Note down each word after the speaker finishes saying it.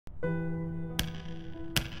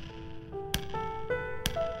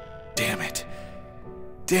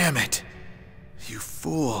Damn it. You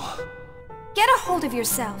fool. Get a hold of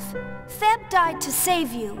yourself. Theb died to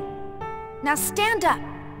save you. Now stand up.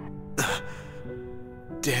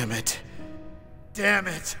 Damn it. Damn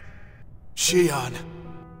it. Shion.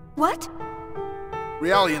 What?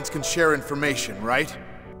 Realians can share information, right?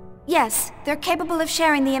 Yes, they're capable of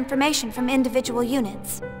sharing the information from individual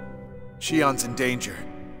units. Shion's in danger.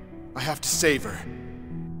 I have to save her.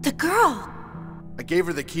 The girl! I gave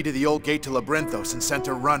her the key to the old gate to Labyrinthos and sent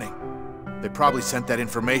her running. They probably sent that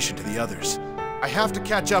information to the others. I have to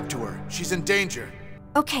catch up to her. She's in danger.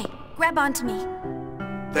 Okay, grab onto me.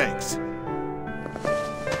 Thanks.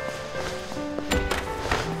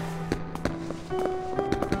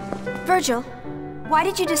 Virgil, why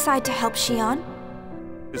did you decide to help Shion?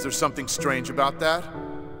 Is there something strange about that?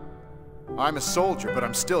 I'm a soldier, but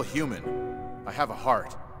I'm still human. I have a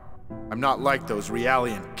heart. I'm not like those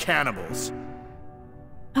Realian cannibals.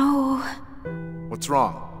 Oh... What's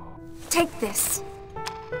wrong? Take this.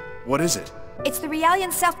 What is it? It's the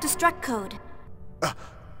Realian self-destruct code.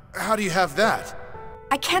 How do you have that?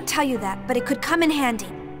 I can't tell you that, but it could come in handy.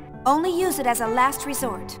 Only use it as a last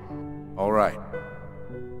resort. All right.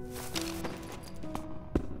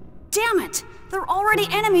 Damn it! There are already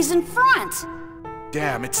enemies in front!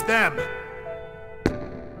 Damn, it's them!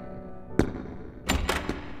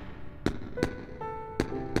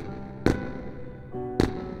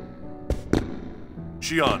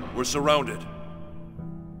 Shion, we're surrounded.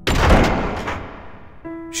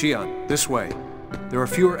 Shion, this way. There are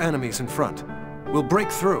fewer enemies in front. We'll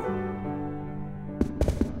break through.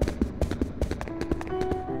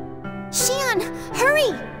 Shion,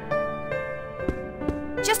 hurry!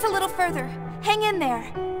 Just a little further. Hang in there.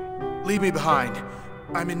 Leave me behind.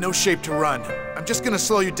 I'm in no shape to run. I'm just gonna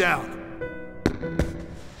slow you down.